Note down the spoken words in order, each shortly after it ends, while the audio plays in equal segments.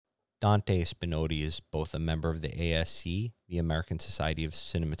Dante Spinotti is both a member of the ASC, the American Society of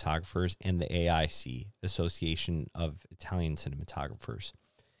Cinematographers, and the AIC, Association of Italian Cinematographers.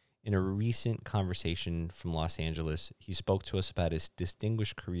 In a recent conversation from Los Angeles, he spoke to us about his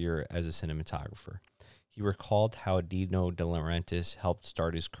distinguished career as a cinematographer. He recalled how Dino Di Laurentiis helped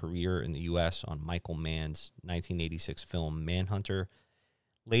start his career in the U.S. on Michael Mann's 1986 film Manhunter.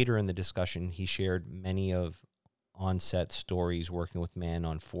 Later in the discussion, he shared many of on-set stories working with Mann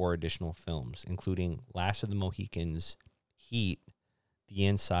on 4 additional films, including Last of the Mohicans, Heat, The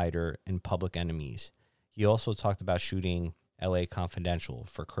Insider, and Public Enemies. He also talked about shooting L.A. Confidential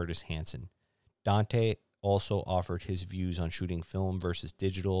for Curtis Hanson. Dante also offered his views on shooting film versus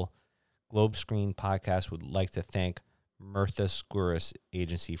digital. GlobeScreen Podcasts would like to thank Murtha Skouras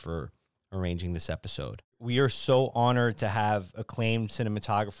Agency for arranging this episode. We are so honored to have acclaimed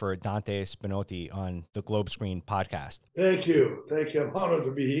cinematographer Dante Spinotti on the GlobeScreen Podcast. Thank you. Thank you. I'm honored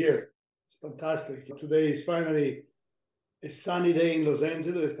to be here. It's fantastic. Today is finally a sunny day in Los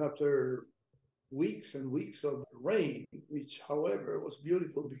Angeles after weeks and weeks of rain, which, however, was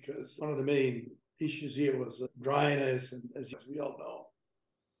beautiful because one of the main issues here was dryness, and as we all know,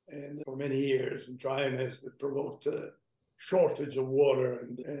 and for many years, dryness that provoked shortage of water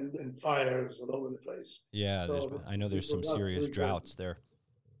and fires all over the place. Yeah, so I know there's some serious droughts there.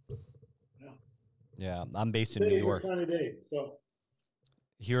 Yeah, I'm based in Today New York. Is a sunny day, so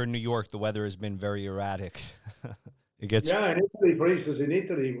here in New York, the weather has been very erratic. It gets in Italy, for instance, in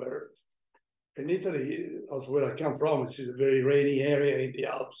Italy, also where I come from, which is a very rainy area in the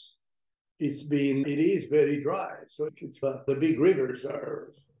Alps, it is very dry. So it's the big rivers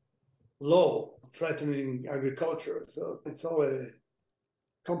are low, threatening agriculture. So it's all a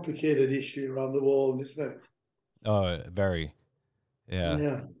complicated issue around the world, isn't it? Oh, very. Yeah.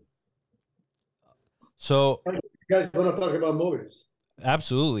 Yeah. So you guys want to talk about movies?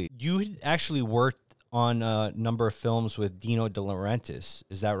 Absolutely. You actually worked on a number of films with Dino Di Laurentiis.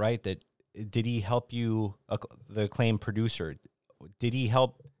 Is that right? Did he help you, the acclaimed producer? Did he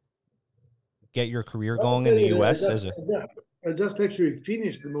help get your career going in the U.S.? I just actually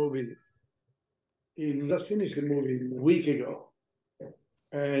finished the movie. A week ago,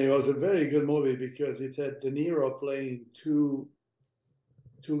 and it was a very good movie because it had De Niro playing two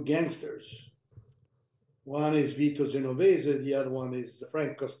gangsters. One is Vito Genovese, the other one is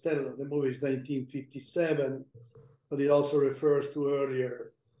Frank Costello. The movie is 1957, but it also refers to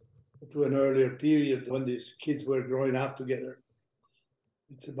an earlier period when these kids were growing up together.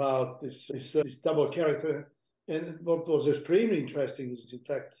 It's about this double character. And what was extremely interesting is, in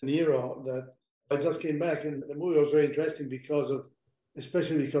fact, De Niro, that I just came back, and the movie was very interesting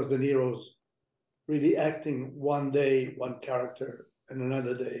especially because De Niro's really acting one day, one character, and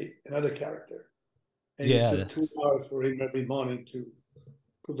another day, another character. And it took 2 hours for him every morning to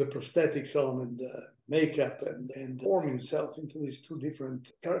put the prosthetics on and makeup and form himself into these 2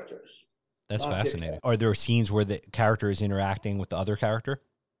 different characters. That's fascinating. Are there scenes where the character is interacting with the other character?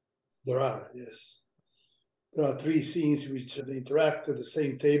 There are, yes. There are 3 scenes which they interact at the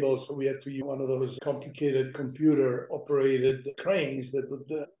same table, so we had to use one of those complicated computer-operated cranes that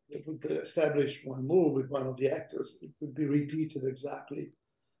would establish one move with one of the actors. It would be repeated exactly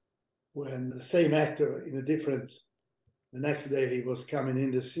when the same actor the next day he was coming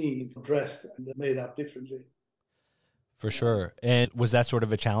in the scene, dressed and made up differently. For sure. And was that sort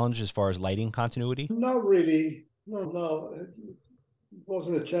of a challenge as far as lighting continuity? Not really. No. It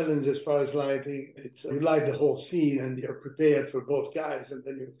wasn't a challenge as far as lighting. You light the whole scene and you're prepared for both guys. And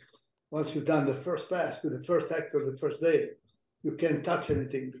then once you've done the first pass with the first actor the first day, you can't touch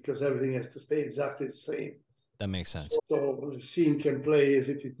anything because everything has to stay exactly the same. That makes sense. So the scene can play as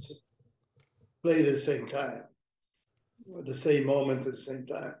if it's played at the same time, at the same moment at the same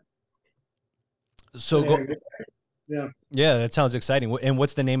time. So yeah, that sounds exciting. And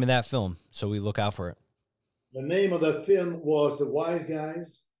what's the name of that film so we look out for it? The name of that film was The Wise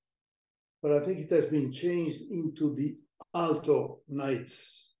Guys, but I think it has been changed into The Alto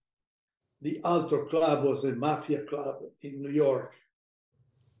Knights. The Alto Club was a mafia club in New York.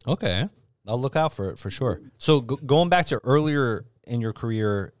 Okay. I'll look out for it for sure. So going back to earlier in your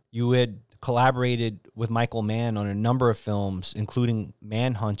career, you had collaborated with Michael Mann on a number of films, including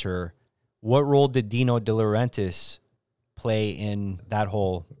Manhunter. What role did Dino Di Laurentiis play in that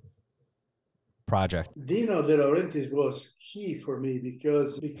whole project? Dino De Laurentiis was key for me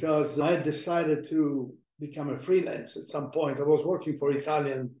because I had decided to become a freelance at some point. I was working for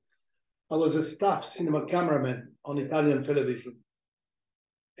I was a staff cinema cameraman on Italian television.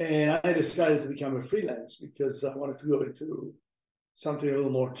 And I decided to become a freelance because I wanted to go into something a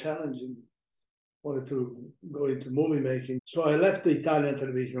little more challenging. wanted to go into movie making. So I left the Italian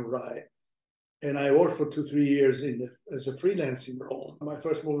television right, and I worked for 2-3 years as a freelancing role. My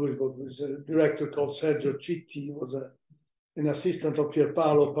first movie was a director called Sergio Citti. He was an assistant of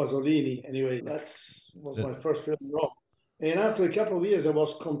Pierpaolo Pasolini. Anyway, that was my first film role. And after a couple of years, I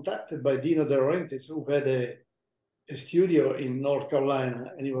was contacted by Dino Di Laurentiis, who had a studio in North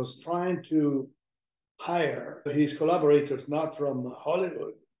Carolina, and he was trying to hire his collaborators, not from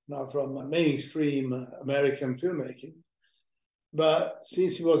Hollywood, not from mainstream American filmmaking, but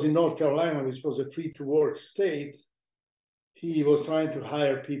since he was in North Carolina, which was a free-to-work state, he was trying to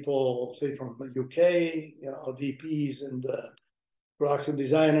hire people, say, from the UK, DPs and production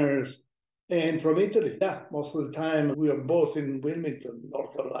designers, and from Italy. Yeah, most of the time we were both in Wilmington,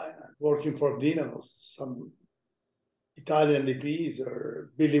 North Carolina, working for Dino's, some Italian DPs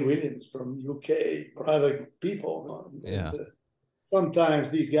or Billy Williams from UK or other people. Yeah. And, sometimes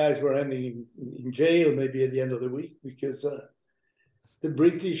these guys were ending in jail maybe at the end of the week because the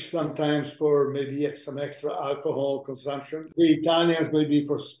British sometimes for maybe some extra alcohol consumption. The Italians maybe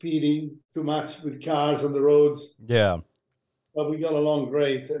for speeding too much with cars on the roads. Yeah. But we got along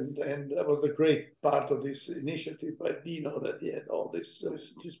great, and that was the great part of this initiative by Dino, that he had all these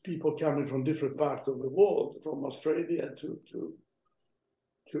people coming from different parts of the world, from Australia to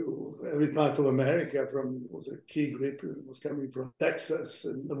every part of America. Was a key group was coming from Texas.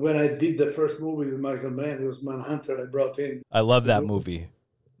 And when I did the first movie with Michael Mann, it was Manhunter. I brought in. I love that movie.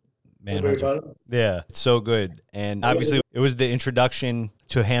 Manhunter. Yeah, it's so good. And obviously, it was the introduction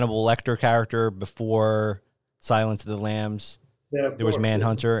to Hannibal Lecter character before Silence of the Lambs. Yeah, there was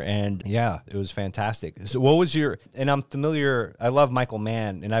Manhunter, and yeah, it was fantastic. So what was and I'm familiar, I love Michael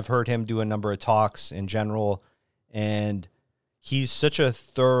Mann, and I've heard him do a number of talks in general, and he's such a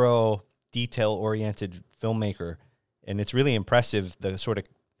thorough, detail-oriented filmmaker, and it's really impressive, the sort of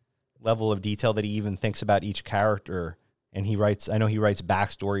level of detail that he even thinks about each character. And I know he writes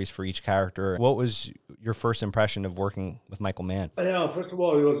backstories for each character. What was your first impression of working with Michael Mann? Yeah, first of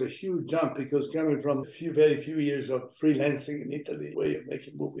all, it was a huge jump because coming from very few years of freelancing in Italy, way of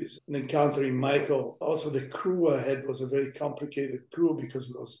making movies, and encountering Michael. Also, the crew I had was a very complicated crew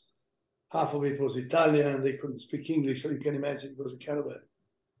because half of it was Italian. They couldn't speak English, so you can imagine it was a kind of a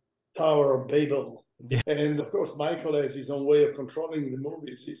Tower of Babel. Yeah. And of course, Michael has his own way of controlling the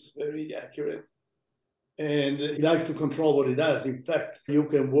movies. He's very accurate. And he likes to control what he does. In fact, you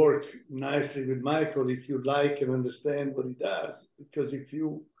can work nicely with Michael if you like and understand what he does. Because if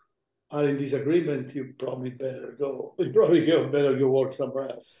you are in disagreement, you probably better go work somewhere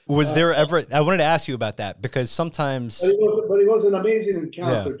else. Was there ever? I wanted to ask you about that because sometimes. But it was an amazing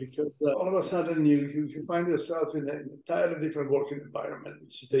encounter because all of a sudden you find yourself in an entirely different working environment,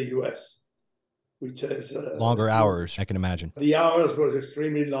 which is the U.S. which has longer hours, I can imagine. The hours was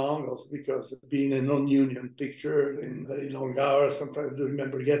extremely long, also because being a non-union picture in very long hours. Sometimes I do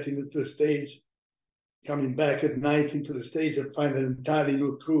remember getting into the stage, coming back at night into the stage and find an entirely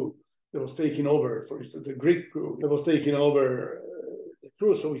new crew that was taking over. For instance, the Greek crew that was taking over the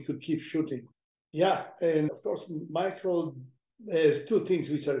crew so we could keep shooting. Yeah, and of course, Michael has two things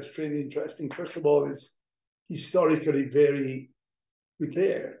which are extremely interesting. First of all, is historically very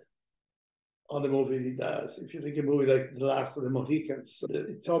prepared on the movie he does. If you think a movie like The Last of the Mohicans,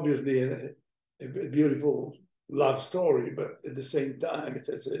 it's obviously a beautiful love story, but at the same time, it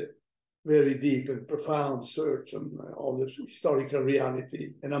has a very deep and profound search on all the historical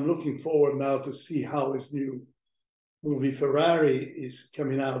reality. And I'm looking forward now to see how his new movie Ferrari is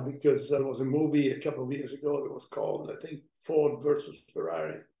coming out, because there was a movie a couple of years ago that was called, I think, Ford versus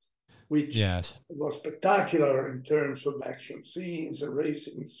Ferrari, which was spectacular in terms of action scenes and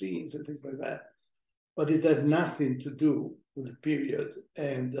racing scenes and things like that. But it had nothing to do with the period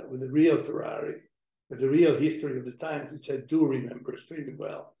and with the real Ferrari, with the real history of the times, which I do remember extremely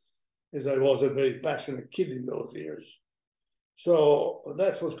well, as I was a very passionate kid in those years. So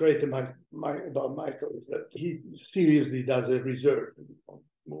that's what's great about Michael, is that he seriously does a research on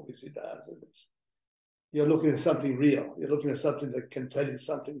movies he does. And you're looking at something real. You're looking at something that can tell you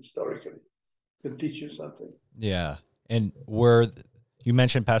something historically, can teach you something. Yeah. And you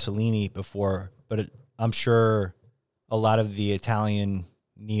mentioned Pasolini before, but I'm sure a lot of the Italian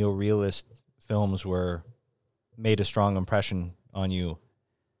neo-realist films made a strong impression on you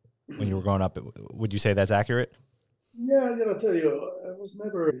when you were growing up. Would you say that's accurate? Yeah, I gotta tell you, I was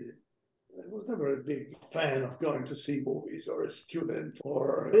never a big fan of going to see movies or a student.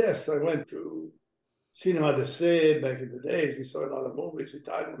 Yes, I went to Cinema d'Essai back in the days. We saw a lot of movies,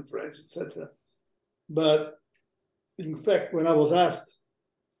 Italian, French, etc. But in fact, when I was asked,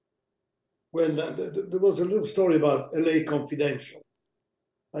 there was a little story about LA Confidential.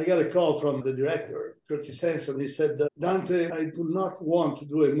 I got a call from the director, Curtis Hanson. He said, Dante, I do not want to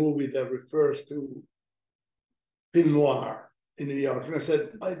do a movie that refers to film noir in New York. And I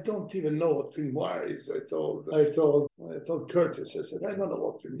said, I don't even know what film noir is. I told Curtis, I said, I don't know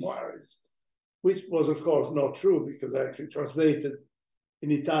what film noir is, which was, of course, not true because I actually translated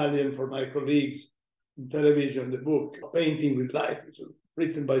in Italian for my colleagues in television the book Painting with Light, which was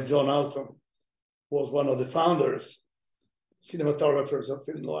written by John Alton, who was one of the founders, cinematographers of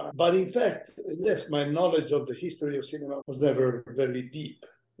film noir. But in fact, yes, my knowledge of the history of cinema was never very deep.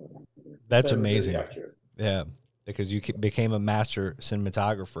 That's amazing. Yeah, because you became a master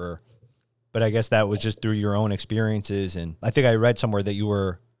cinematographer, but I guess that was just through your own experiences. And I think I read somewhere that you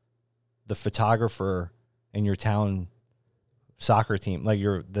were the photographer in your town soccer team, like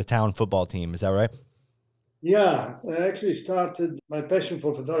the town football team. Is that right? Yeah, I actually started, my passion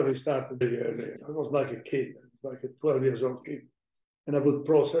for photography started very early. I was like a kid, I was like a 12 years old kid. And I would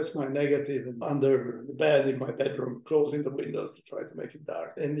process my negative under the bed in my bedroom, closing the windows to try to make it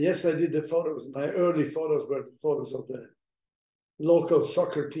dark. And yes, I did the photos. My early photos were the photos of the local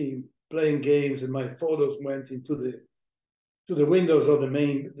soccer team playing games, and my photos went into the windows of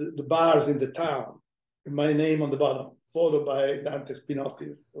the bars in the town, and my name on the bottom, photo by Dante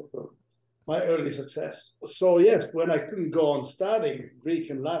Spinotti. My early success. So yes, when I couldn't go on studying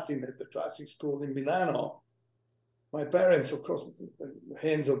Greek and Latin at the classic school in Milano, my parents, of course,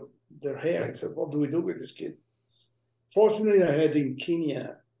 hands of their hair and said, what do we do with this kid? Fortunately, I had in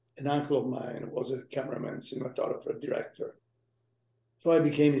Kenya an uncle of mine who was a cameraman, cinematographer, director. So I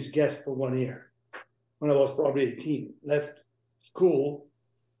became his guest for 1 year when I was probably 18, left school,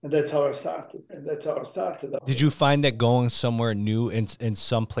 and that's how I started. Did you find that going somewhere new in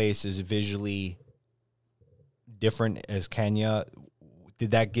some places visually different as Kenya,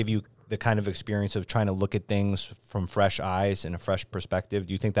 did that give you the kind of experience of trying to look at things from fresh eyes and a fresh perspective?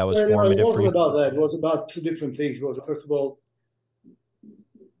 Do you think that was formative for you? It wasn't about that. It was about two different things. It was, first of all,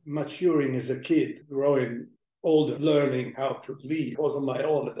 maturing as a kid, growing older, learning how to lead. I was on my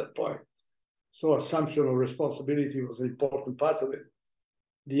own at that point. So assumption of responsibility was an important part of it.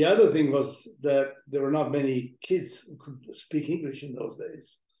 The other thing was that there were not many kids who could speak English in those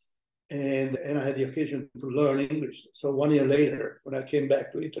days. And I had the occasion to learn English. So 1 year later, when I came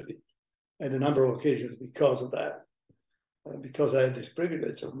back to Italy, I had a number of occasions because of that, because I had this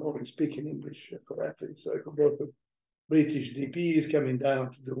privilege of knowing speaking English correctly. So I could work with British DPs coming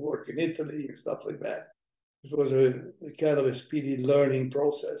down to do work in Italy and stuff like that. It was a kind of a speedy learning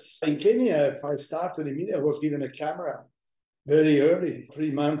process. In Kenya, I started immediately. I was given a camera very early,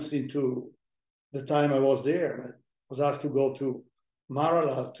 3 months into the time I was there. And I was asked to go to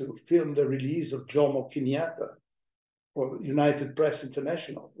Marala to film the release of Jomo Kenyatta for United Press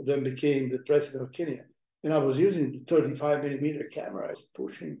International, who then became the president of Kenya. And I was using the 35 millimeter camera. I was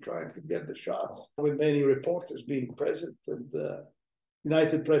pushing, trying to get the shots with many reporters being present. And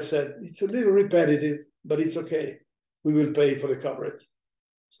United Press said, it's a little repetitive, but it's okay. We will pay for the coverage.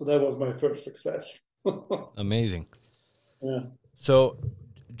 So that was my first success. Amazing. Yeah. So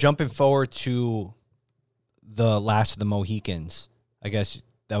jumping forward to The Last of the Mohicans, I guess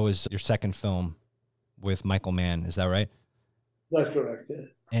that was your second film with Michael Mann. Is that right? That's correct. Yeah.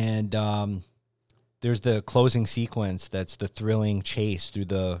 And there's the closing sequence that's the thrilling chase through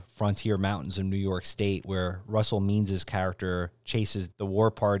the frontier mountains of New York State, where Russell Means' character chases the war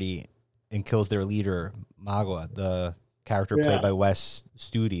party and kills their leader, Magua, the character played by Wes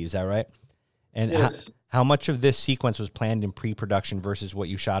Studi. Is that right? And yes. How much of this sequence was planned in pre-production versus what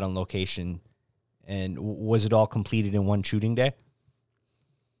you shot on location? And was it all completed in one shooting day?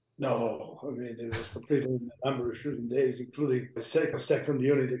 No, I mean, it was completed in a number of shooting days, including the second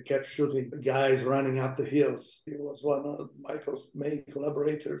unit that kept shooting guys running up the hills. He was one of Michael's main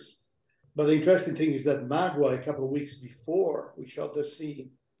collaborators. But the interesting thing is that Magua, a couple of weeks before we shot the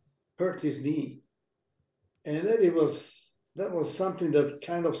scene, hurt his knee. And that was something that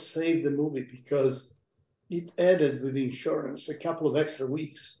kind of saved the movie, because it added with insurance a couple of extra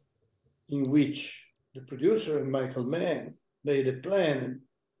weeks in which the producer and Michael Mann made a plan, and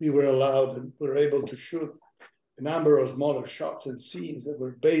we were allowed and were able to shoot a number of smaller shots and scenes that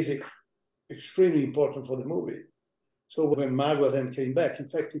were extremely important for the movie. So when Magua then came back, in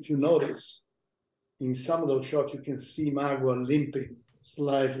fact, if you notice, in some of those shots, you can see Magua limping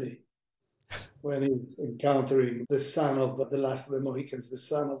slightly when he's encountering the son of the last of the Mohicans,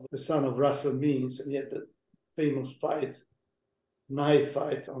 the son of Russell Means, and he had the famous knife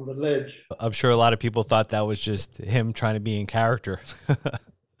fight on the ledge. I'm sure a lot of people thought that was just him trying to be in character.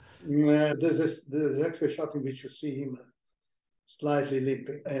 There's actually a shot in which you see him slightly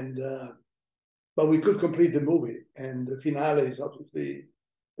limping, and but we could complete the movie, and the finale is obviously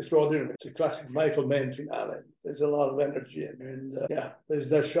extraordinary. It's a classic Michael Mann finale. There's a lot of energy. And there's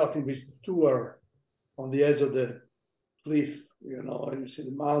that shot in which the two are on the edge of the cliff, and you see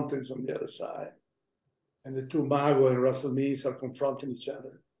the mountains on the other side. And the two, Mago and Russell Means, are confronting each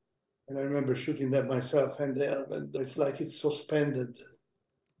other. And I remember shooting that myself handheld, and it's like it's suspended.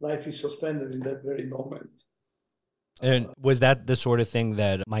 Life is suspended in that very moment. And was that the sort of thing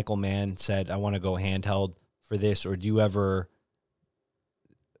that Michael Mann said, I want to go handheld for this, or do you ever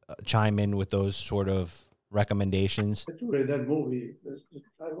chime in with those sort of recommendations? I read that movie.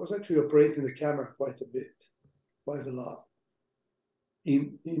 I was actually operating the camera quite a lot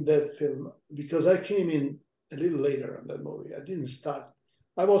in that film, because I came in a little later on that movie. I didn't start.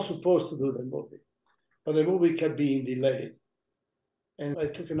 I was supposed to do the movie, but the movie kept being delayed. And I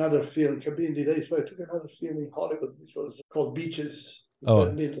took another film, kept being delayed, so I took another film in Hollywood, which was called Beaches.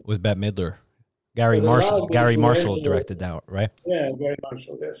 With Bette Midler. Gary Marshall directed that, right? Yeah, Gary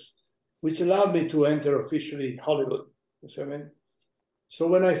Marshall, yes. Which allowed me to enter officially Hollywood. You see what I mean? So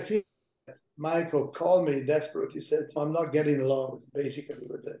when I filmed, Michael called me desperate. He said, I'm not getting along with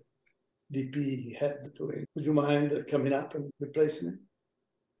the DP head to him. Would you mind coming up and replacing him?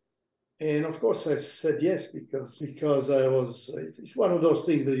 And of course I said yes, because it's one of those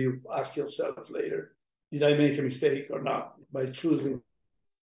things that you ask yourself later, did I make a mistake or not by choosing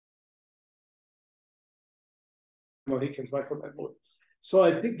Mohicans, Michael Mann movie? So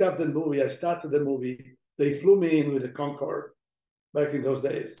I picked up the movie, I started the movie, they flew me in with the Concorde back in those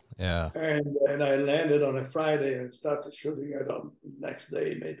days. Yeah. And I landed on a Friday and started shooting it on the next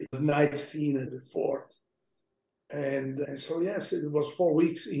day, maybe the night scene at the fort. And so, yes, it was 4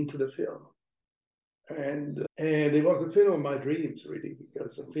 weeks into the film. And it was the film of my dreams, really,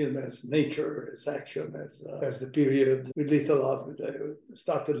 because the film has nature, has action, has the period. We lit a lot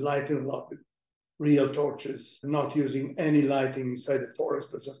started lighting a lot with real torches, not using any lighting inside the forest,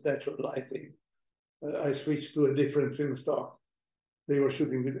 but just natural lighting. I switched to a different film stock. They were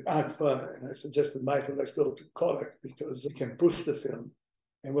shooting with Agfa, and I suggested, Michael, let's go to Kodak, because we can push the film.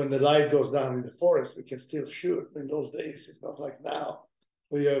 And when the light goes down in the forest, we can still shoot. In those days, it's not like now,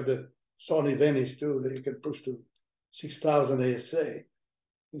 where you have the Sony Venice too, that you can push to 6,000 ASA.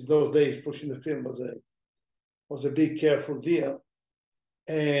 In those days, pushing the film was a big, careful deal.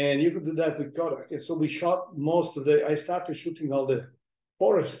 And you could do that with Kodak. And so we shot I started shooting all the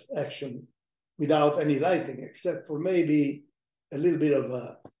forest action without any lighting, except for maybe a little bit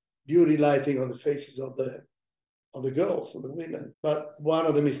of beauty lighting on the faces of the girls, of the women. But one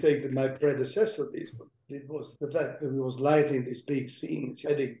of the mistakes that my predecessor did was the fact that he was lighting these big scenes,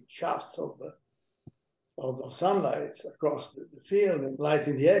 adding shafts of sunlight across the field and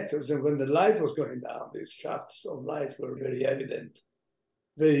lighting the actors. And when the light was going down, these shafts of light were very evident,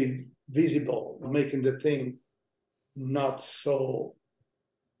 very visible, making the thing not so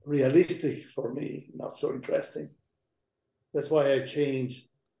realistic for me, not so interesting. That's why I changed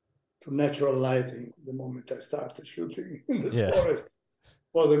to natural lighting the moment I started shooting in the forest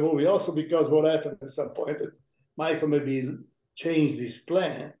for the movie. Also because what happened at some point that Michael maybe changed his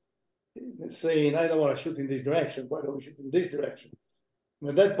plan, saying, I don't want to shoot in this direction, why don't we shoot in this direction?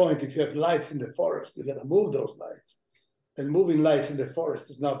 And at that point, if you have lights in the forest, you got to move those lights. And moving lights in the forest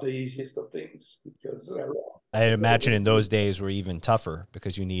is not the easiest of things, because I imagine in those days were even tougher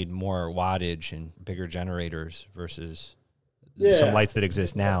because you need more wattage and bigger generators versus some lights that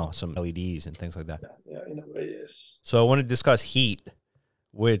exist now, some LEDs and things like that. Yeah, in a way, yes. So I want to discuss Heat,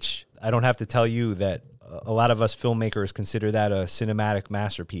 which I don't have to tell you that a lot of us filmmakers consider that a cinematic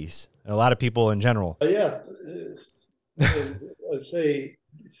masterpiece. And a lot of people in general. I'd say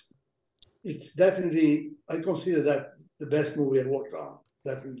it's definitely, I consider that the best movie I worked on,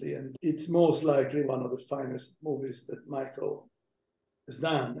 definitely. And it's most likely one of the finest movies that Michael has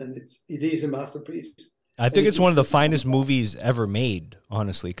done. And it is a masterpiece. I think it's one of the finest movies ever made,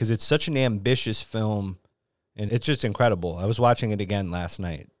 honestly, because it's such an ambitious film, and it's just incredible. I was watching it again last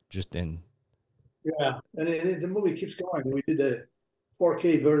night, and the movie keeps going. We did a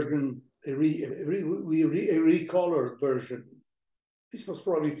 4K version, a recolored version. This was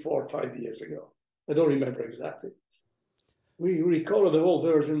probably 4 or 5 years ago. I don't remember exactly. We recolored the whole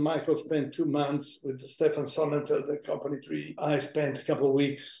version. Michael spent 2 months with Stefan Sonnenfeld at Company 3. I spent a couple of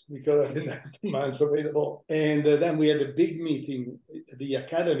weeks because I didn't have 2 months available. And then we had a big meeting at the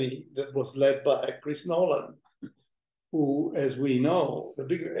Academy that was led by Chris Nolan, who, as we know,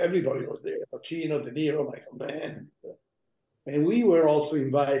 everybody was there. Pacino, De Niro, Michael Mann. And we were also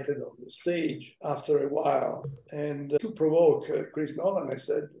invited on the stage after a while. And to provoke Chris Nolan, I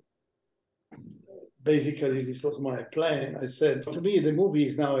said, basically, this was my plan. I said, to me, the movie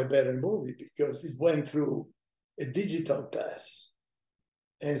is now a better movie because it went through a digital pass.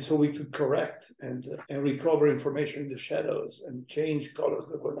 And so we could correct and recover information in the shadows and change colors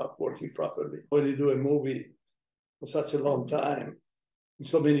that were not working properly. When you do a movie for such a long time, in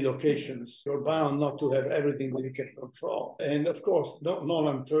so many locations, you're bound not to have everything that you can control. And of course,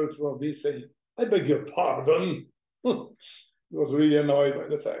 Nolan turned from me saying, "I beg your pardon." He was really annoyed by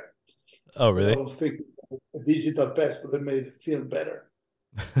the fact. Oh, really? I was thinking a digital passport that made the film better.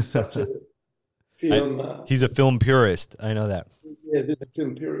 Such a film. He's a film purist. I know that. Yes, he's a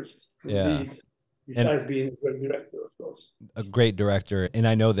film purist, indeed. Yeah. Besides being a great director, of course. A great director. And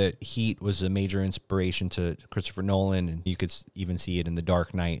I know that Heat was a major inspiration to Christopher Nolan, and you could even see it in The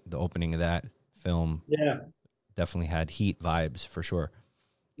Dark Knight, the opening of that film. Yeah. Definitely had Heat vibes for sure.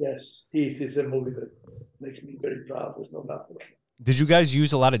 Yes, Heat is a movie that makes me very proud. There's no doubt about it. Did you guys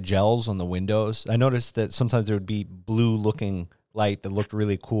use a lot of gels on the windows? I noticed that sometimes there would be blue-looking light that looked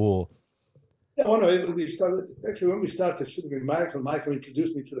really cool. Yeah, when we started shooting with Michael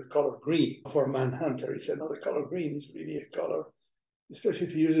introduced me to the color green for Manhunter. He said, "No, the color green is really a color, especially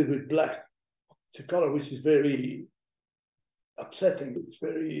if you use it with black. It's a color which is very upsetting. It's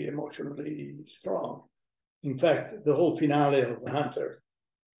very emotionally strong. In fact, the whole finale of Manhunter,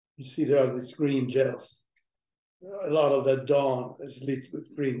 you see there are these green gels. A lot of that dawn is lit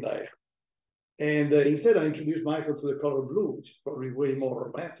with green light. And instead, I introduced Michael to the color blue, which is probably way more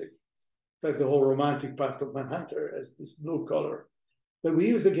romantic. In fact, the whole romantic part of Manhunter has this blue color. But we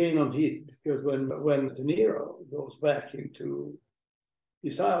used again on Heat, because when De Niro goes back into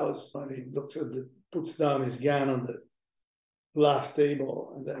his house, and he puts down his gun on the glass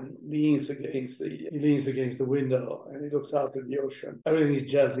table and then leans against the window and he looks out at the ocean. Everything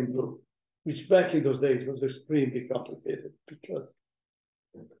is gelled in blue, which back in those days was extremely complicated because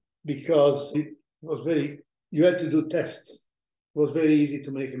it was you had to do tests. It was very easy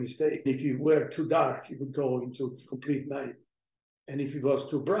to make a mistake. If you were too dark, you would go into complete night. And if it was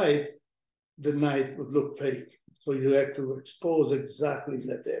too bright, the night would look fake. So you had to expose exactly in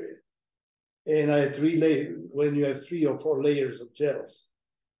that area. And I had 3 layers. When you have 3 or 4 layers of gels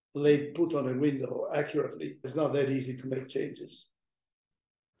put on a window accurately, it's not that easy to make changes.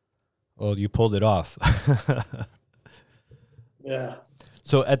 Well, you pulled it off. Yeah.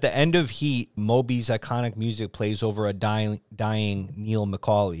 So at the end of Heat, Moby's iconic music plays over a dying Neil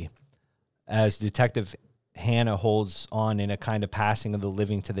McCauley as Detective Hannah holds on in a kind of passing of the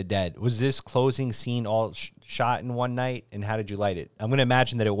living to the dead. Was this closing scene all shot in one night, and how did you light it? I'm going to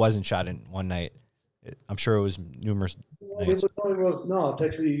imagine that it wasn't shot in one night. I'm sure it was numerous nights. It was not.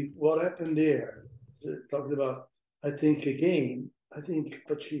 Actually, what happened there, talking about, I think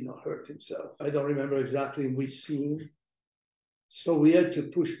Pacino hurt himself. I don't remember exactly in which scene. So we had to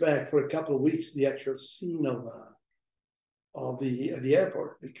push back for a couple of weeks the actual scene of the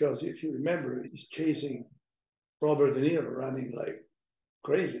airport, because if you remember, he's chasing Robert De Niro running like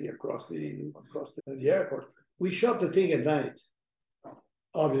crazy across the airport. We shot the thing at night,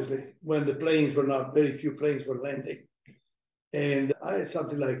 obviously, when the planes were not, very few planes were landing. And I had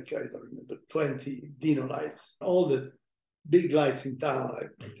something like, I don't remember, 20 Dino lights, all the big lights in town,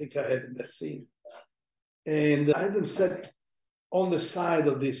 I think I had in that scene. And I had them set on the side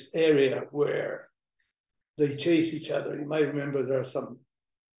of this area where they chase each other. You might remember there are some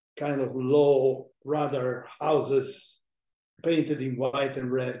kind of low radar houses painted in white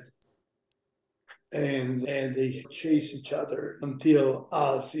and red. And they chase each other until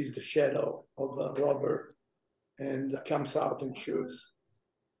Al sees the shadow of the robber and comes out and shoots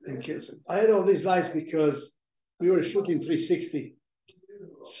and kills him. I had all these lights because we were shooting 360.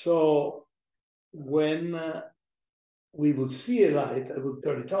 So when we would see a light, I would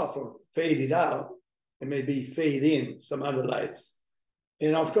turn it off or fade it out and maybe fade in some other lights.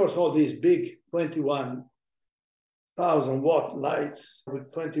 And of course, all these big 21,000 watt lights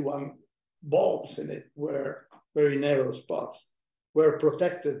with 21 bulbs in it were very narrow spots, were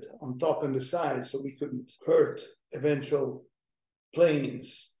protected on top and the sides so we couldn't hurt eventual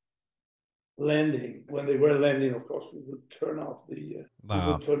planes landing. When they were landing, of course, we would turn off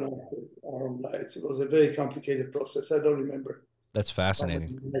our own lights. It was a very complicated process. I don't remember. That's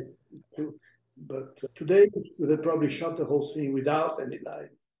fascinating. But today, we would probably shot the whole scene without any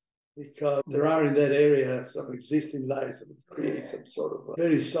light, because there are in that area some existing lights that would create some sort of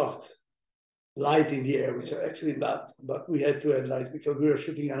very soft light in the air, which are actually not, but we had to add lights because we were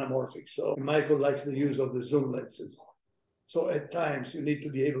shooting anamorphic. So Michael likes the use of the zoom lenses. So at times you need to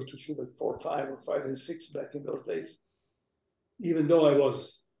be able to shoot at 4.5 or 5 and 6 back in those days. Even though I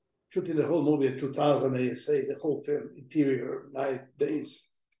was shooting the whole movie at 2000 ASA, the whole film, interior, night, days,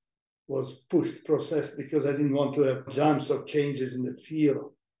 was processed because I didn't want to have jumps or changes in the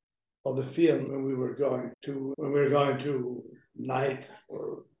feel of the film when we were going to night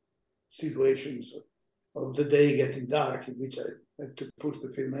or situations of the day getting dark, in which I had to push the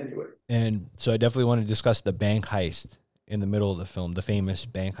film anyway. And so I definitely want to discuss the bank heist in the middle of the film, the famous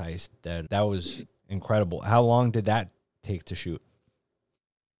bank heist. That was incredible. How long did that take to shoot?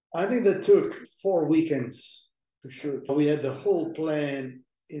 I think that took 4 weekends to shoot. We had the whole plan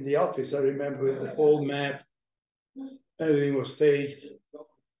in the office. I remember we had the whole map. Everything was staged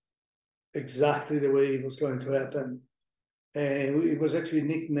exactly the way it was going to happen. And it was actually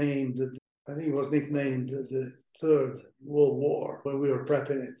nicknamed, I think it was nicknamed the Third World War when we were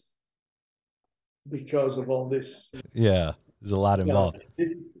prepping it because of all this. Yeah, there's a lot involved.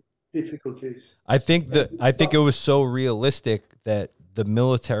 Difficulties. I think it was so realistic that the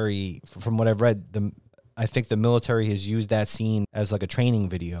military, from what I've read, I think the military has used that scene as like a training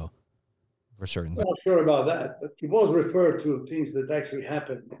video for certain. I'm not sure about that, but it was referred to things that actually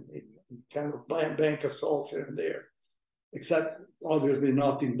happened in kind of bank assaults here and there, except obviously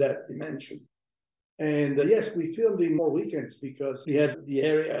not in that dimension. And yes, we filmed in more weekends because we had the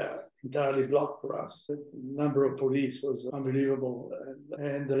area entirely blocked for us. The number of police was unbelievable.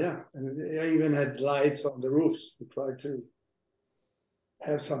 And I even had lights on the roofs to try to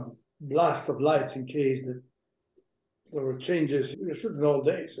have some blast of lights in case that there were changes. We were shooting all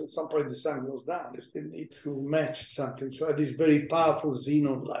day, so at some point the sun goes down. You still need to match something. So I had these very powerful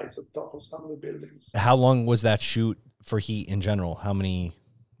xenon lights on top of some of the buildings. How long was that shoot for heat in general? How many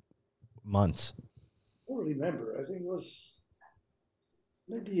months? I don't remember. I think it was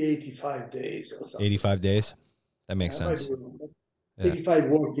maybe 85 days or something. 85 days? That makes sense. 85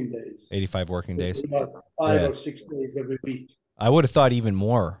 working days. 85 working days. About 5 or 6 days every week. I would have thought even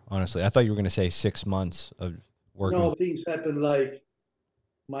more, honestly. I thought you were going to say 6 months of working. No, things happen like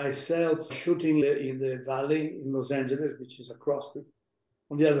myself shooting in the valley in Los Angeles, which is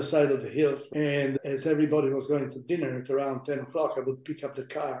on the other side of the hills. And as everybody was going to dinner at around 10 o'clock, I would pick up the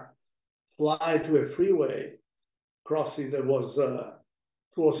car, fly to a freeway crossing that was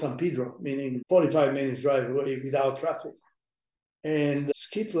towards San Pedro, meaning 45 minutes drive away without traffic, and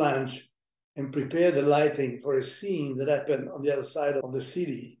skip lunch and prepare the lighting for a scene that happened on the other side of the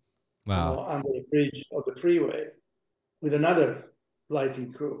city. Wow. Under the bridge of the freeway with another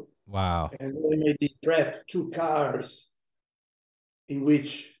lighting crew. Wow. And they maybe prepped 2 cars in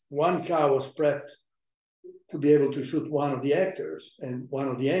which one car was prepped to be able to shoot one of the actors and one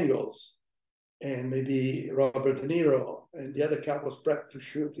of the angles, and maybe Robert De Niro, and the other car was prepped to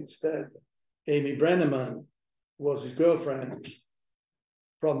shoot instead Amy Brenneman, was his girlfriend,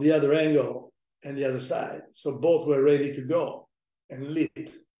 from the other angle and the other side. So both were ready to go and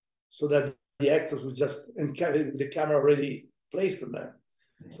lit, so that the actors would just, and the camera already placed on them.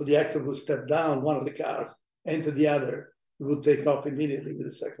 So the actor would step down one of the cars, enter the other, would take off immediately with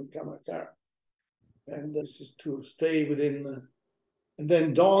the second camera car. And this is to stay within, and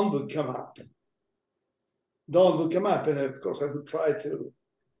then dawn would come up. And of course I would try to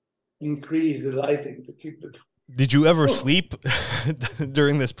increase the lighting to keep the... Did you ever sleep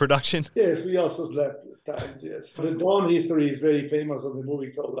during this production? Yes, we also slept at times, yes. The dawn history is very famous on the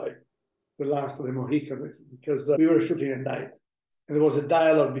movie called like The Last of the Mohicans, because we were shooting at night. And there was a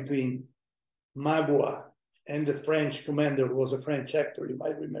dialogue between Magua and the French commander, who was a French actor, you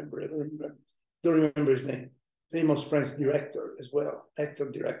might remember. I don't remember his name. Famous French director as well,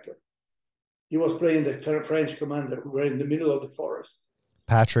 actor-director. He was playing the French commander who were in the middle of the forest.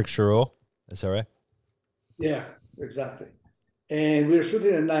 Patrick Chereau, is that right? Yeah, exactly. And we were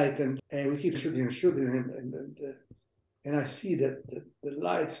shooting at night, and we keep shooting, and I see that the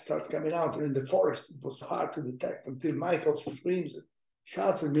light starts coming out, and in the forest, it was hard to detect until Michael screams,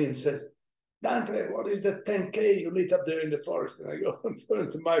 shouts at me and says, "Dante, what is that 10K you lit up there in the forest?" And I go and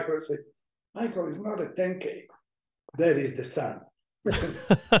turn to Michael and say, "Michael, it's not a 10K. That is the sun."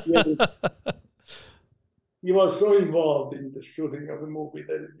 He was so involved in the shooting of the movie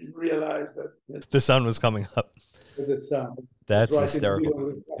that he realized that the sun was coming up. The sun. That's right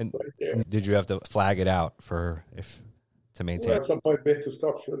hysterical. And right did you have to flag it out to maintain? Well, at some point, we had to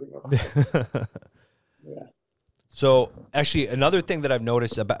stop shooting. Yeah. So actually, another thing that I've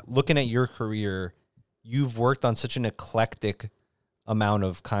noticed about looking at your career, you've worked on such an eclectic amount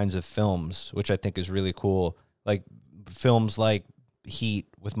of kinds of films, which I think is really cool. Like films like Heat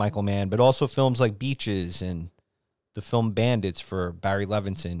with Michael Mann, but also films like Beaches and the film Bandits for Barry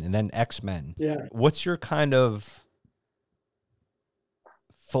Levinson, and then X-Men. Yeah. What's your kind of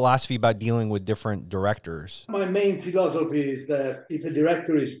philosophy about dealing with different directors? My main philosophy is that if a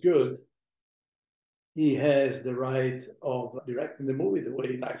director is good, he has the right of directing the movie the way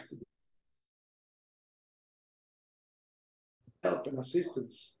he likes to do. Help and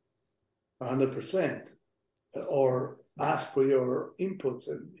assistance 100%, or ask for your input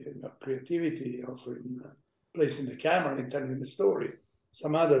and creativity, also in placing the camera and telling the story.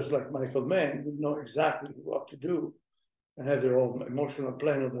 Some others, like Michael Mann, would know exactly what to do and have their own emotional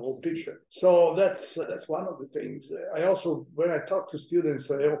plan of the whole picture. So that's one of the things. I also, when I talk to students,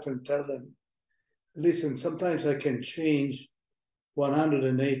 I often tell them, listen, sometimes I can change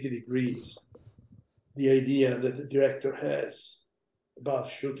 180 degrees the idea that the director has about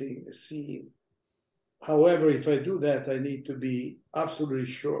shooting a scene. However, if I do that, I need to be absolutely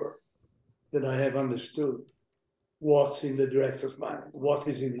sure that I have understood what's in the director's mind, what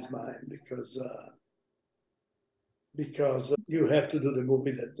is in his mind, because you have to do the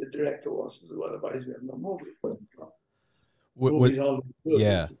movie that the director wants to do, otherwise we have no movie. Movies always good.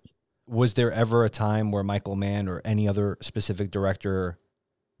 Yeah. Was there ever a time where Michael Mann or any other specific director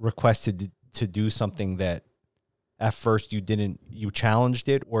requested to do something that at first you challenged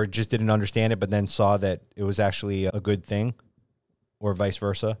it or just didn't understand it, but then saw that it was actually a good thing, or vice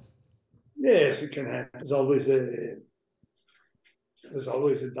versa? Yes, it can happen. There's always a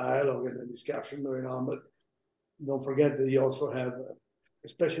dialogue and a discussion going on, but don't forget that you also have,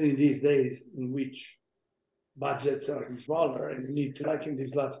 especially in these days in which budgets are smaller and you need to, like in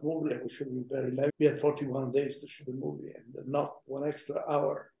this last movie, we should be very late. We had 41 days to shoot a movie and not one extra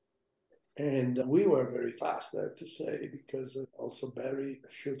hour. And we were very fast, I have to say, because also Barry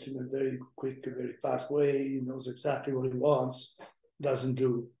shoots in a very quick, very fast way. He knows exactly what he wants.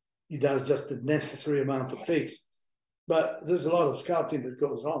 He does just the necessary amount of takes. But there's a lot of scouting that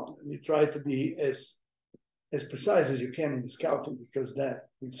goes on, and you try to be as precise as you can in the scouting, because that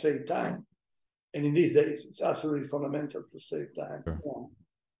will save time. And in these days, it's absolutely fundamental to save time. Sure. Yeah.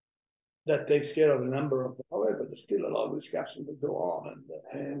 That takes care of a number of, however, there's still a lot of discussion that go on,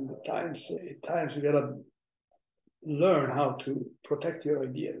 and at times you gotta learn how to protect your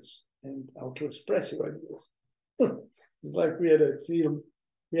ideas and how to express your ideas. It's like we had a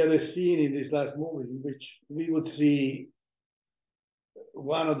scene in this last movie in which we would see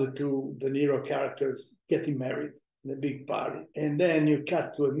one of the two De Niro characters getting married in a big party, and then you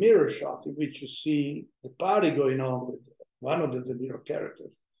cut to a mirror shot in which you see the party going on with one of the De Niro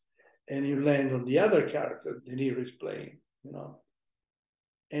characters, and you land on the other character De Niro is playing,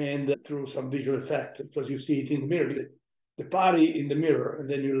 and through some visual effect, because you see it in the mirror, the party in the mirror, and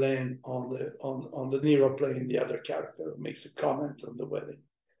then you land on the De Niro playing the other character who makes a comment on the wedding.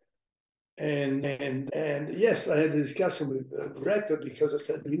 And yes, I had a discussion with the director, because I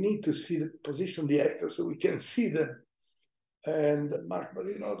said, we need to see the position of the actor so we can see them. And Mark, but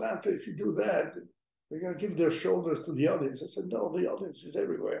Dante, if you do that, they're going to give their shoulders to the audience. I said, no, the audience is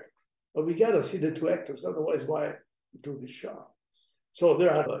everywhere. But we got to see the two actors, otherwise why do this shot? So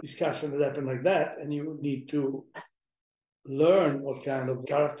there are discussions that happen like that, and you need to learn what kind of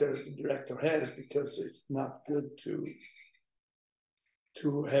character the director has, because it's not good to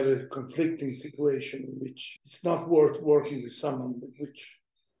have a conflicting situation in which it's not worth working with someone with which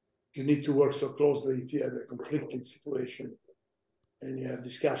you need to work so closely if you have a conflicting situation and you have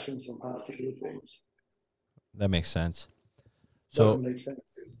discussions on how to do things. That makes sense. Doesn't make sense.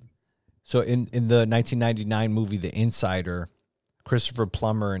 So in the 1999 movie The Insider, Christopher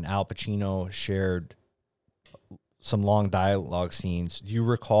Plummer and Al Pacino shared some long dialogue scenes. Do you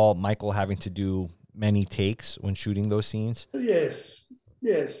recall Michael having to do many takes when shooting those scenes?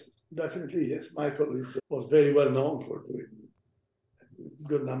 Yes, definitely, yes. Michael was very well known for doing a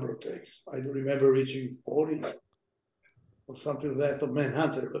good number of takes. I do remember reaching 40 or something like that on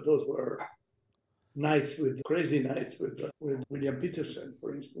Manhunter, but those were crazy nights with William Peterson,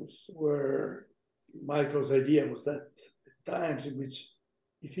 for instance, where Michael's idea was that at times in which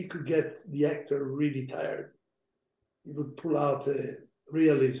if he could get the actor really tired, he would pull out the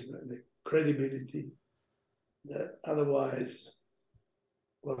realism and the credibility that otherwise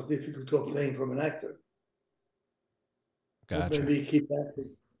was difficult to obtain from an actor. Gotcha. Maybe keep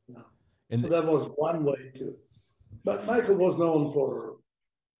acting. So that was one way to. But Michael was known for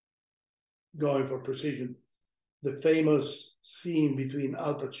going for precision. The famous scene between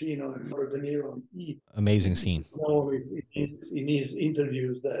Al Pacino and De Niro. Amazing scene. In his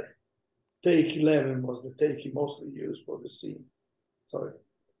interviews, that take 11 was the take he mostly used for the scene. Sorry.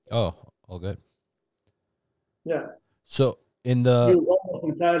 Oh, all good. Yeah. So in the... You almost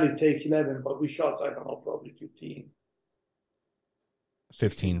entirely take 11, but we shot, I don't know, probably 15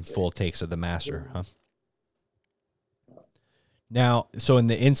 full takes of the master, huh? Now, so in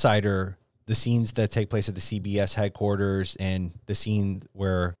The Insider, the scenes that take place at the CBS headquarters and the scene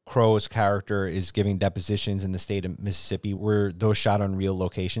where Crow's character is giving depositions in the state of Mississippi, were those shot on real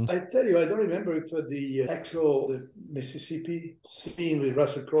locations? I tell you, I don't remember if the Mississippi scene with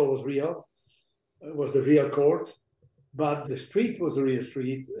Russell Crowe was real. was the real court, but the street was the real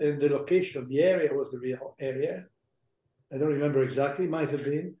street, and the location, the area was the real area. I don't remember exactly, might have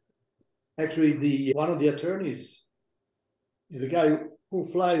been. Actually, one of the attorneys is the guy who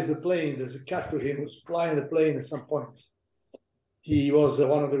flies the plane. There's a cut to him who's flying the plane at some point. He was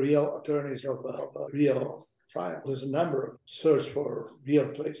one of the real attorneys of a real trial. There's a number of search for real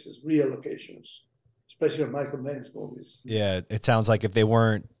places, real locations, especially in Michael Mann's movies. Yeah, it sounds like if they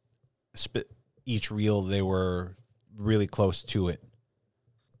weren't each reel, they were really close to it.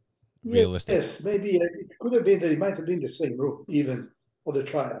 Realistic. Yes, maybe it could have been that it might have been the same room even for the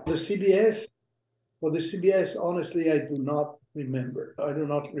trial. For the CBS, honestly, I do not remember.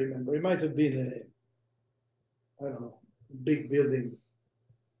 It might have been I don't know, big building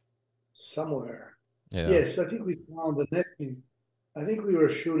somewhere. Yeah. Yes, I think we found I think we were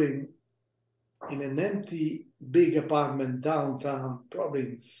shooting in an empty big apartment downtown, probably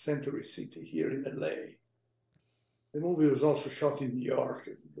in Century City here in LA. The movie was also shot in New York,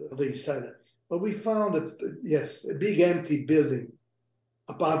 the inside. But we found a big empty building,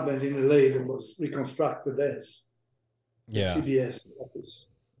 apartment in LA that was reconstructed as the CBS office.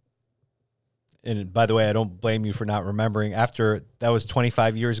 And by the way, I don't blame you for not remembering. After that was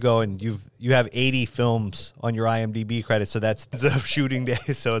 25 years ago, and you have 80 films on your IMDb credits, so that's the shooting day.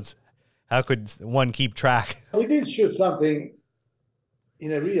 So it's how could one keep track? We did shoot something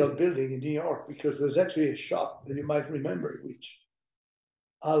in a real building in New York because there's actually a shot that you might remember, which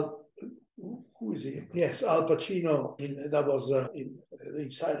who is he? Yes, Al Pacino. That was in The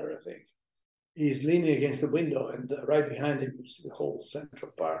Insider, I think. He's leaning against the window, and right behind him is the whole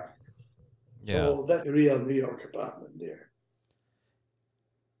Central Park. Yeah. So that's a real New York apartment there.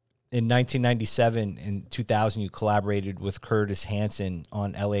 In 1997 and 2000, you collaborated with Curtis Hanson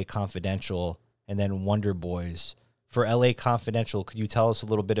on LA Confidential and then Wonder Boys. For LA Confidential, could you tell us a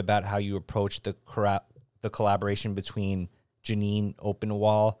little bit about how you approached the collaboration between Janine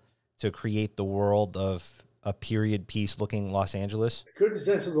Openwall to create the world of a period piece looking Los Angeles? Curtis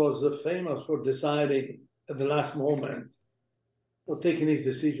Hanson was famous for deciding at the last moment, or taking his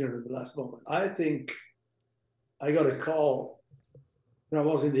decision at the last moment. I think I got a call when I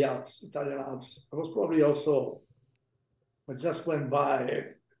was in the Alps, Italian Alps. I was probably also, I just went by a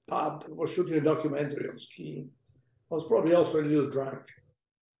pub, I was shooting a documentary on skiing. I was probably also a little drunk.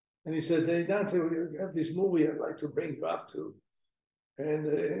 And he said, "Hey, Dante, we have this movie I'd like to bring you up to."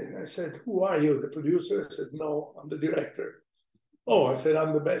 And I said, "Who are you, the producer?" I said, "No, I'm the director." "Oh," I said,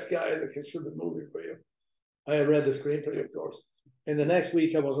 "I'm the best guy that can shoot the movie for you." I had read the screenplay, of course. And the next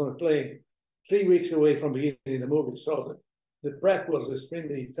week I was on a plane, 3 weeks away from beginning the movie. So the prep was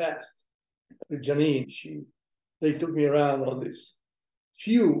extremely fast. With Janine, they took me around on this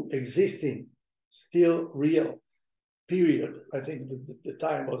few existing, still real period. I think the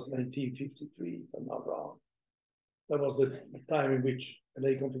time was 1953, if I'm not wrong. That was the time in which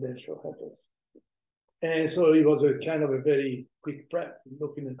LA Confidential happens. And so it was a kind of a very quick prep,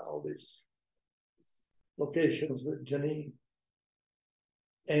 looking at all these locations with Janine.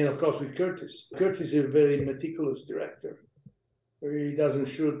 And of course with Curtis. Curtis is a very meticulous director. He doesn't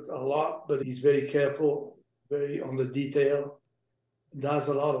shoot a lot, but he's very careful, very on the detail. Does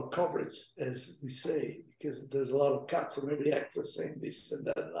a lot of coverage, as we say, because there's a lot of cuts of every actor saying this and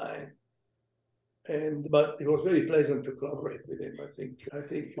that line. But it was very pleasant to collaborate with him. I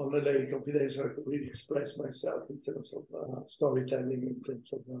think on LA Confidential, I could really express myself in terms of storytelling, in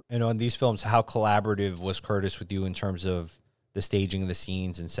terms of. And on these films, how collaborative was Curtis with you in terms of the staging of the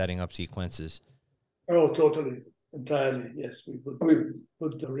scenes and setting up sequences? Oh, totally, entirely. Yes, we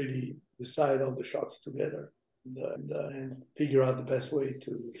would really decide on the shots together and figure out the best way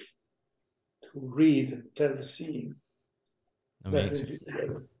to read and tell the scene. Amazing. Definitely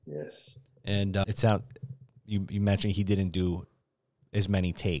together. Yes. And you mentioned he didn't do as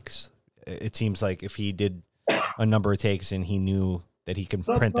many takes. It seems like if he did a number of takes and he knew that he could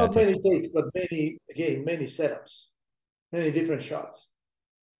print that. Not many takes, but many setups, many different shots.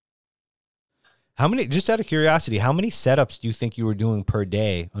 How many, just out of curiosity, how many setups do you think you were doing per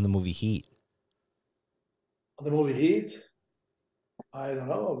day on the movie Heat? On the movie Heat? I don't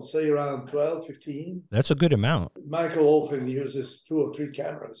know, I would say around 12, 15. That's a good amount. Michael often uses 2 or 3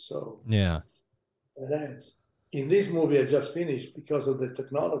 cameras, so yeah. That's in this movie I just finished, because of the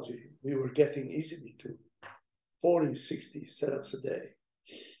technology, we were getting easily to 40, 60 setups a day.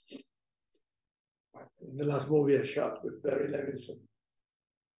 In the last movie I shot with Barry Levinson.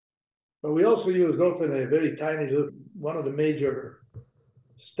 But we also used often a very tiny little, one of the major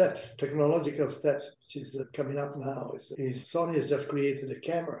steps, technological steps, which is coming up now, is Sony has just created a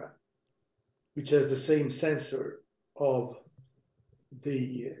camera which has the same sensor of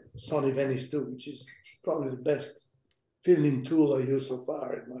the Sony Venice 2, which is probably the best filming tool I used so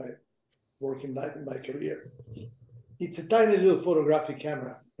far in my working life, in my career. It's a tiny little photographic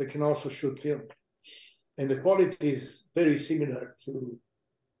camera that can also shoot film. And the quality is very similar to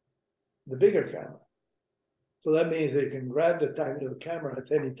the bigger camera. So that means they can grab the tiny little camera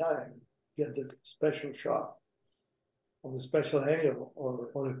at any time, get the special shot on the special angle or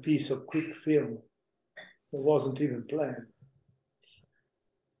on a piece of quick film that wasn't even planned.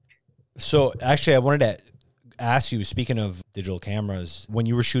 So actually, I wanted to ask you, speaking of digital cameras, when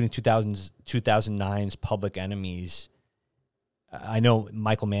you were shooting 2009's Public Enemies, I know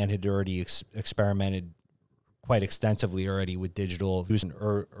Michael Mann had already experimented quite extensively already with digital. He was an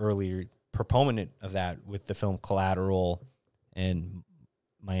early proponent of that with the film Collateral and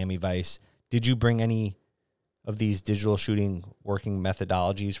Miami Vice. Did you bring any of these digital shooting working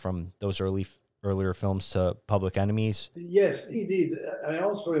methodologies from those earlier films to Public Enemies? Yes, he did. I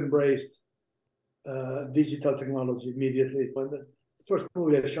also embraced digital technology immediately. When the first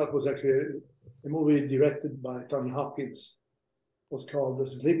movie I shot was actually a movie directed by Tony Hopkins. It was called The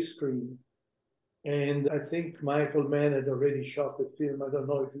Slipstream. And I think Michael Mann had already shot the film. I don't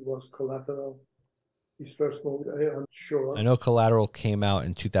know if it was Collateral, his first movie. I'm not sure. I know Collateral came out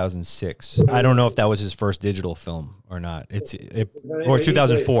in 2006. I don't know if that was his first digital film or not. Or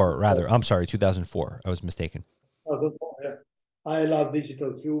 2004, rather. I'm sorry, 2004. I was mistaken. Yeah. I love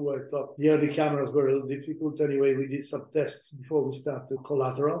digital too. I thought the early cameras were a little difficult. Anyway, we did some tests before we started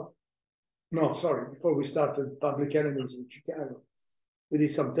Collateral. No, sorry, before we started Public Enemies in Chicago. We did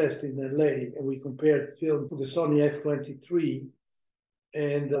some tests in LA and we compared film to the Sony F23.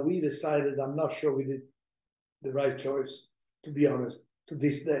 And we decided, I'm not sure we did the right choice, to be honest, to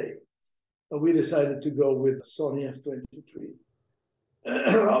this day. But we decided to go with Sony F23.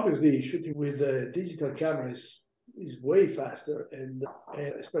 Obviously, shooting with a digital camera is way faster, and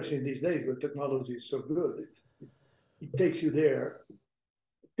especially in these days where technology is so good, it takes you there.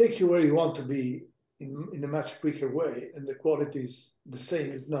 It takes you where you want to be in a much quicker way, and the quality is the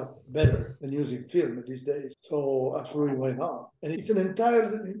same, if not better, than using film these days. So absolutely, why not? And it's an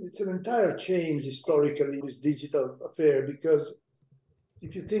entire change historically, this digital affair, because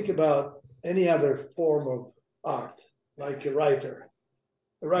if you think about any other form of art, like a writer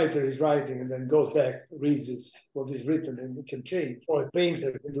is writing and then goes back, reads what is written, and it can change. Or a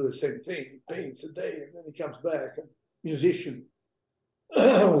painter can do the same thing. He paints a day and then he comes back. A musician,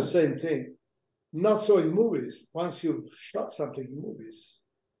 the same thing. Not so in movies. Once you've shot something in movies,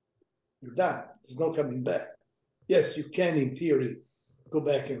 you're done. There's no coming back. Yes, you can, in theory, go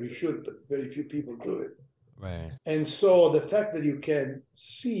back and reshoot, but very few people do it. Right. And so the fact that you can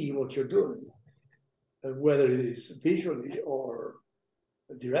see what you're doing, whether it is visually or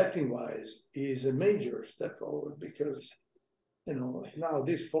directing-wise, is a major step forward because, now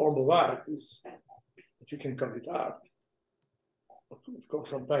this form of art is, if you can call it art, of course,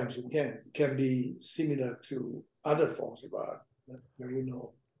 sometimes it can be similar to other forms of art that we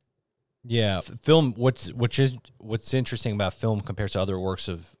know. Yeah, film. What's interesting about film compared to other works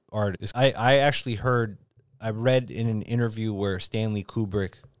of art is I read in an interview where Stanley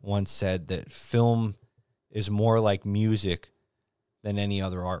Kubrick once said that film is more like music than any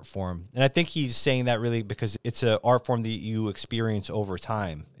other art form, and I think he's saying that really because it's an art form that you experience over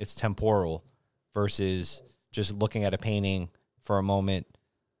time. It's temporal versus just looking at a painting for a moment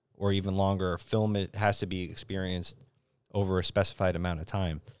or even longer. Film, it has to be experienced over a specified amount of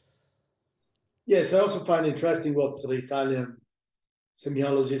time. Yes, I also find interesting what the Italian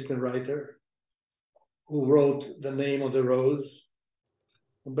semiologist and writer who wrote The Name of the Rose,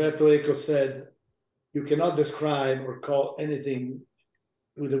 Umberto Eco, said, you cannot describe or call anything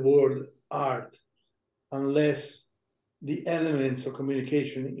with the word art unless the elements of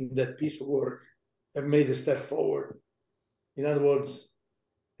communication in that piece of work have made a step forward. In other words,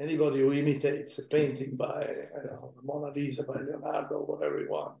 anybody who imitates a painting by, Mona Lisa, by Leonardo, whatever you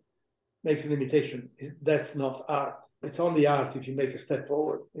want, makes an imitation. That's not art. It's only art if you make a step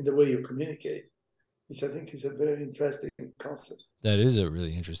forward in the way you communicate, which I think is a very interesting concept. That is a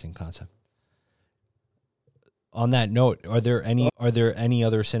really interesting concept. On that note, are there any other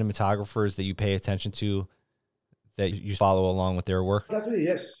cinematographers that you pay attention to that you follow along with their work? Definitely,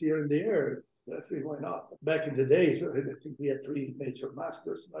 yes, here and there. Definitely, why not? Back in the days, I think we had three major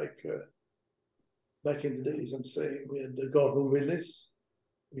masters. Back in the days, I'm saying we had the Gordon Willis.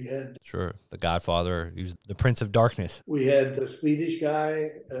 We had The Godfather. He was the Prince of Darkness. We had the Swedish guy,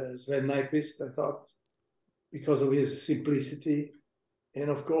 Sven Nykvist, I thought, because of his simplicity. And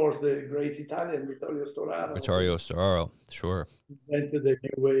of course, the great Italian, Vittorio Storaro. Sure. Invented a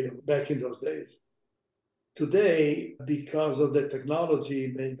new way back in those days. Today, because of the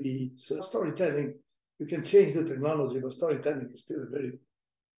technology, maybe it's storytelling. You can change the technology, but storytelling is still a very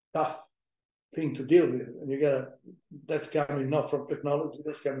tough thing to deal with. And that's coming not from technology,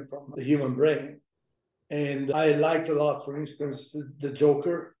 that's coming from the human brain. And I liked a lot, for instance, the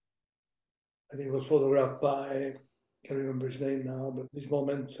Joker. I think it was photographed by, I can't remember his name now, but this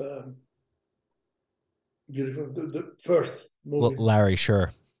moment, beautiful. The first movie. Larry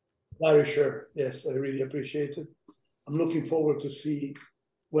Sher. Larry Sher, yes, I really appreciate it. I'm looking forward to see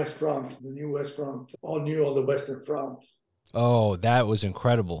West Front, the new West Front, all new on the Western Front. Oh, that was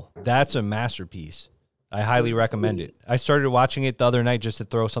incredible. That's a masterpiece. I highly recommend it. I started watching it the other night just to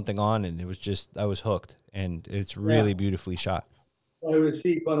throw something on, and I was hooked, and it's really beautifully shot. I will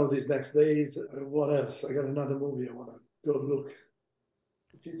see one of these next days. What else? I got another movie I want to go look.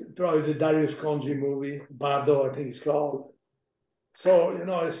 It's probably the Darius Khondji movie, Bardo, I think it's called. So,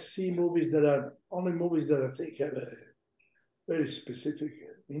 I see movies that are only movies that I think have a very specific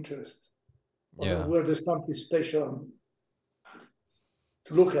interest. Where there's something special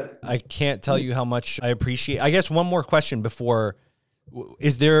to look at. I can't tell you how much I appreciate. I guess one more question before,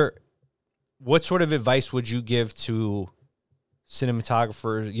 what sort of advice would you give to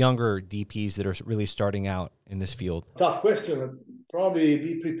cinematographers, younger DPs that are really starting out in this field? Tough question. Probably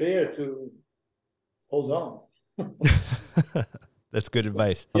be prepared to hold on. That's good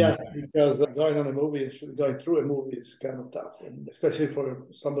advice. Yeah, because going on a movie, going through a movie is kind of tough, and especially for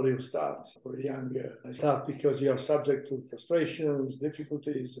somebody who starts, for a young, it's tough because you are subject to frustrations,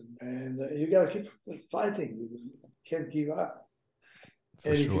 difficulties, and you got to keep fighting. You can't give up.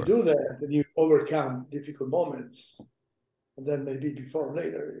 If you do that, then you overcome difficult moments, and then maybe before or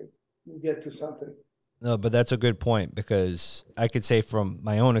later you get to something. No, but that's a good point, because I could say from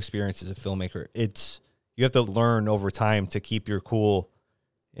my own experience as a filmmaker, you have to learn over time to keep your cool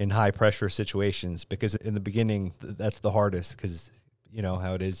in high pressure situations, because in the beginning, that's the hardest, because you know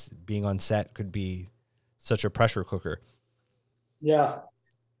how it is. Being on set could be such a pressure cooker. Yeah.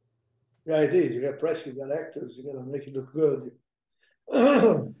 Yeah, it is. You got pressure, you got actors, you got to make it look good.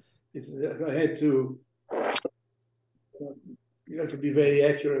 You have to be very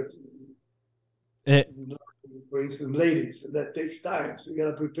accurate. For instance, ladies, that takes time. So you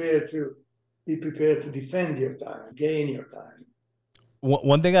got to be prepared to defend your time, gain your time.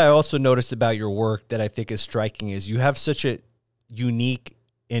 One thing I also noticed about your work that I think is striking is you have such a unique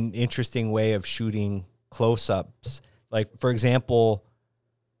and interesting way of shooting close-ups. Like, for example,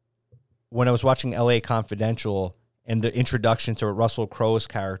 when I was watching LA Confidential and the introduction to Russell Crowe's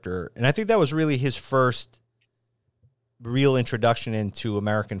character, and I think that was really his first real introduction into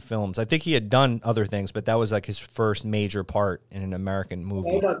American films. I think he had done other things, but that was like his first major part in an American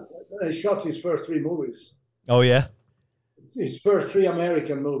movie. I shot his first 3 movies. Oh, yeah? His first 3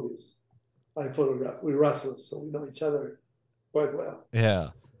 American movies I photographed with Russell, so we know each other quite well. Yeah.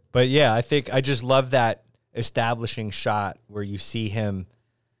 But yeah, I just love that establishing shot where you see him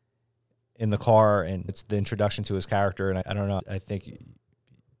in the car and it's the introduction to his character. And I don't know, I think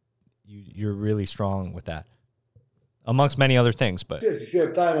you're really strong with that, amongst many other things. But if you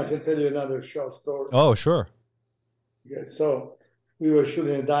have time, I can tell you another short story. Oh, sure. Okay, so we were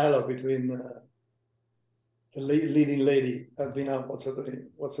shooting a dialogue between the leading lady. What's her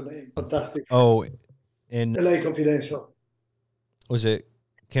name? Fantastic. Oh, in LA Confidential. Was it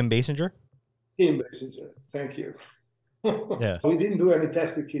Kim Basinger? Kim Basinger. Thank you. Yeah. We didn't do any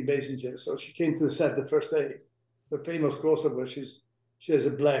tests with Kim Basinger, so she came to the set the first day. The famous close-up where she has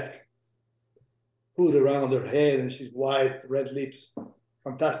a black hood around her head and she's white, red lips.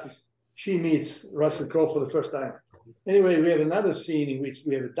 Fantastic. She meets Russell Crowe for the first time. Anyway, we have another scene in which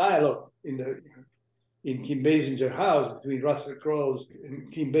we have a dialogue in Kim Basinger's house between Russell Crowe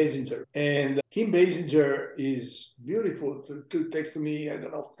and Kim Basinger. And Kim Basinger is beautiful. Takes to me, I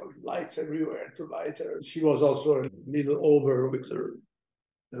don't know, lights everywhere to light her. She was also a little over with her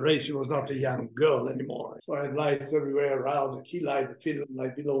race. She was not a young girl anymore. So I had lights everywhere around, the key light, the fiddle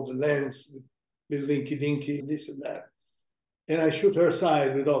light below the lens, the linky dinky, this and that. And I shoot her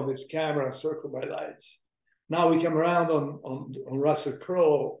side with all this camera circled by lights. Now we come around on Russell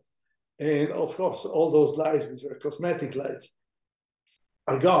Crowe, and of course, all those lights, which are cosmetic lights,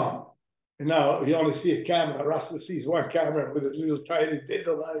 are gone. And now you only see a camera. Russell sees one camera with a little tiny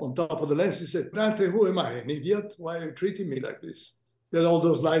data light on top of the lens. He said, "Dante, who am I, an idiot? Why are you treating me like this?" Then all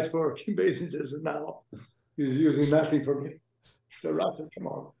those lights for Kim Basinger, and now he's using nothing for me. So Russell, come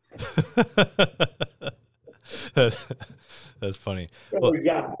on. That's funny. Well, you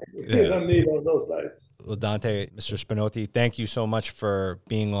don't need all those lights. Well, Dante, Mr. Spinotti, thank you so much for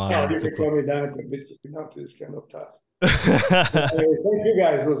being on. No, you can call me Dante. Mr. Spinotti is kind of tough. Thank you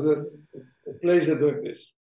guys. It was a pleasure doing this.